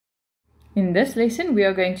In this lesson, we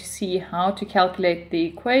are going to see how to calculate the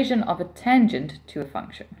equation of a tangent to a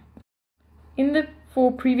function. In the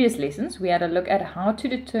 4 previous lessons, we had a look at how to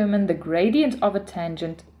determine the gradient of a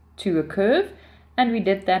tangent to a curve, and we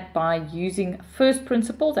did that by using first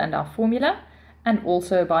principles and our formula, and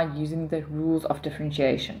also by using the rules of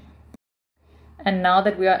differentiation. And now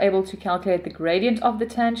that we are able to calculate the gradient of the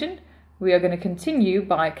tangent, we are going to continue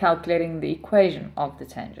by calculating the equation of the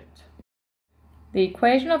tangent. The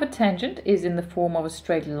equation of a tangent is in the form of a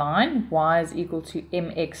straight line, y is equal to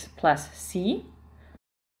mx plus c.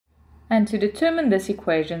 And to determine this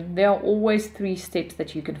equation, there are always 3 steps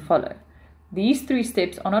that you can follow. These 3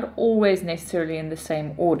 steps are not always necessarily in the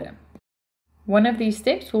same order. One of these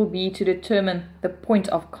steps will be to determine the point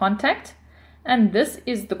of contact, and this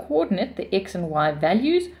is the coordinate, the x and y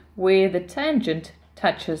values, where the tangent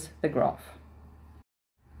touches the graph.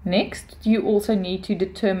 Next, you also need to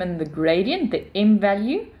determine the gradient, the m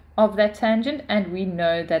value of that tangent, and we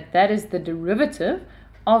know that that is the derivative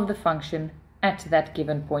of the function at that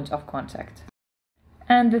given point of contact.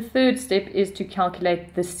 And the third step is to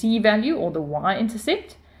calculate the c value or the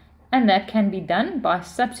y-intercept, and that can be done by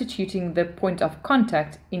substituting the point of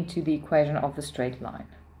contact into the equation of the straight line.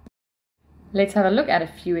 Let's have a look at a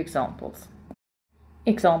few examples.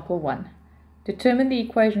 Example 1. Determine the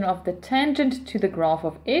equation of the tangent to the graph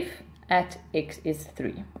of f at x is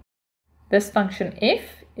 3. This function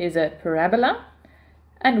f is a parabola,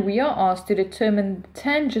 and we are asked to determine the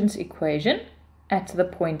tangent's equation at the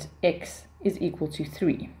point x is equal to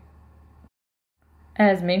 3.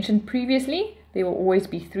 As mentioned previously, there will always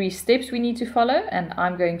be 3 steps we need to follow, and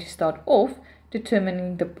I'm going to start off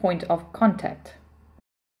determining the point of contact.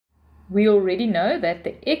 We already know that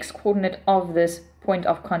the x-coordinate of this point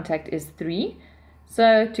of contact is 3.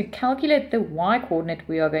 So to calculate the y-coordinate,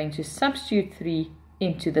 we are going to substitute 3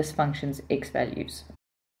 into this function's x values.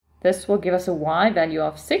 This will give us a y value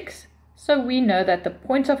of 6. So we know that the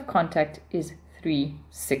point of contact is 3,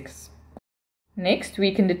 6. Next,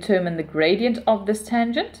 we can determine the gradient of this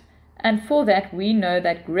tangent. And for that, we know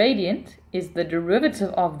that gradient is the derivative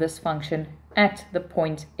of this function at the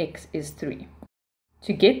point x is 3.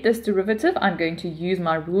 To get this derivative, I'm going to use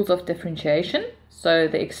my rules of differentiation. So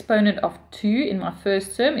the exponent of 2 in my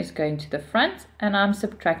first term is going to the front, and I'm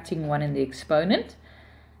subtracting 1 in the exponent.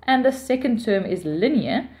 And the second term is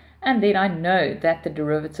linear, and then I know that the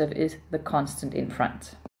derivative is the constant in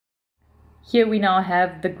front. Here we now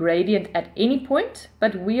have the gradient at any point,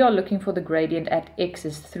 but we are looking for the gradient at x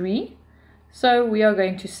is 3. So we are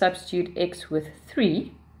going to substitute x with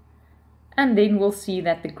 3. And then we'll see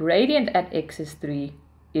that the gradient at x is 3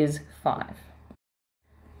 is 5.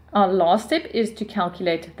 Our last step is to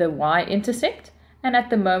calculate the y-intercept, and at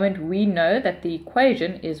the moment we know that the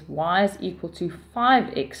equation is y is equal to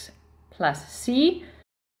 5x plus c,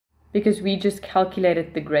 because we just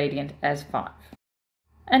calculated the gradient as 5.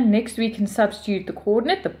 And next we can substitute the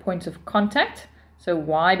coordinate, the point of contact, so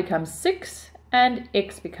y becomes 6 and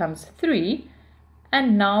x becomes 3.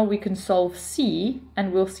 And now we can solve c,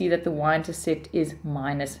 and we'll see that the y-intercept is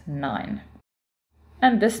minus 9.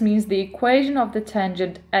 And this means the equation of the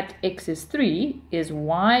tangent at x is 3 is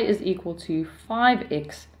y is equal to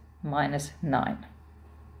 5x minus 9.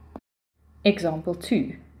 Example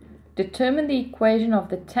 2. Determine the equation of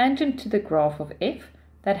the tangent to the graph of f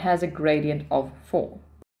that has a gradient of 4.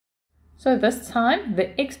 So this time,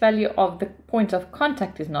 the x value of the point of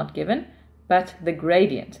contact is not given, but the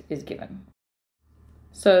gradient is given.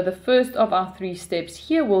 So the first of our 3 steps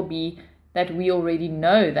here will be that we already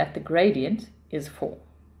know that the gradient is 4.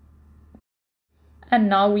 And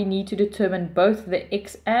now we need to determine both the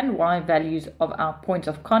x and y values of our point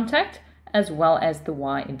of contact as well as the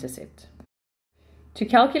y-intercept. To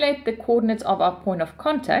calculate the coordinates of our point of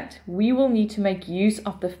contact, we will need to make use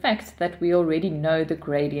of the fact that we already know the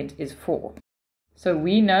gradient is 4. So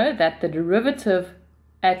we know that the derivative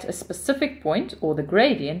at a specific point, or the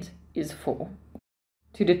gradient, is 4.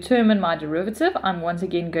 To determine my derivative, I'm once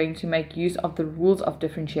again going to make use of the rules of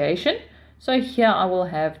differentiation. So here I will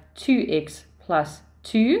have 2x plus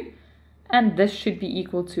 2, and this should be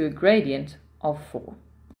equal to a gradient of 4.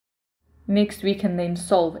 Next we can then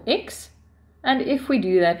solve x, and if we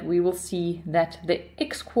do that, we will see that the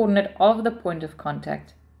x-coordinate of the point of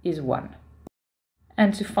contact is 1.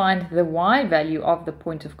 And to find the y value of the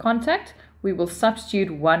point of contact, we will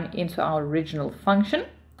substitute 1 into our original function.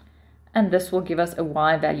 And this will give us a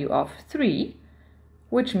y value of 3,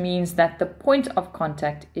 which means that the point of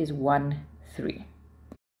contact is 1, 3.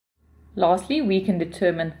 Lastly, we can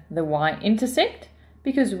determine the y-intercept,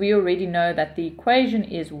 because we already know that the equation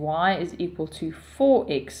is y is equal to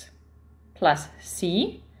 4x plus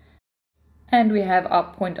c, And we have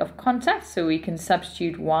our point of contact, so we can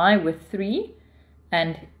substitute y with 3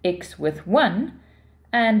 and x with 1,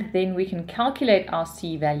 and then we can calculate our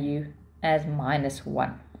c value as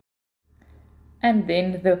 -1. And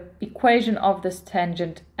then the equation of this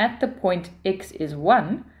tangent at the point x is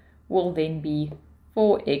 1 will then be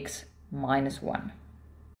 4x minus 1.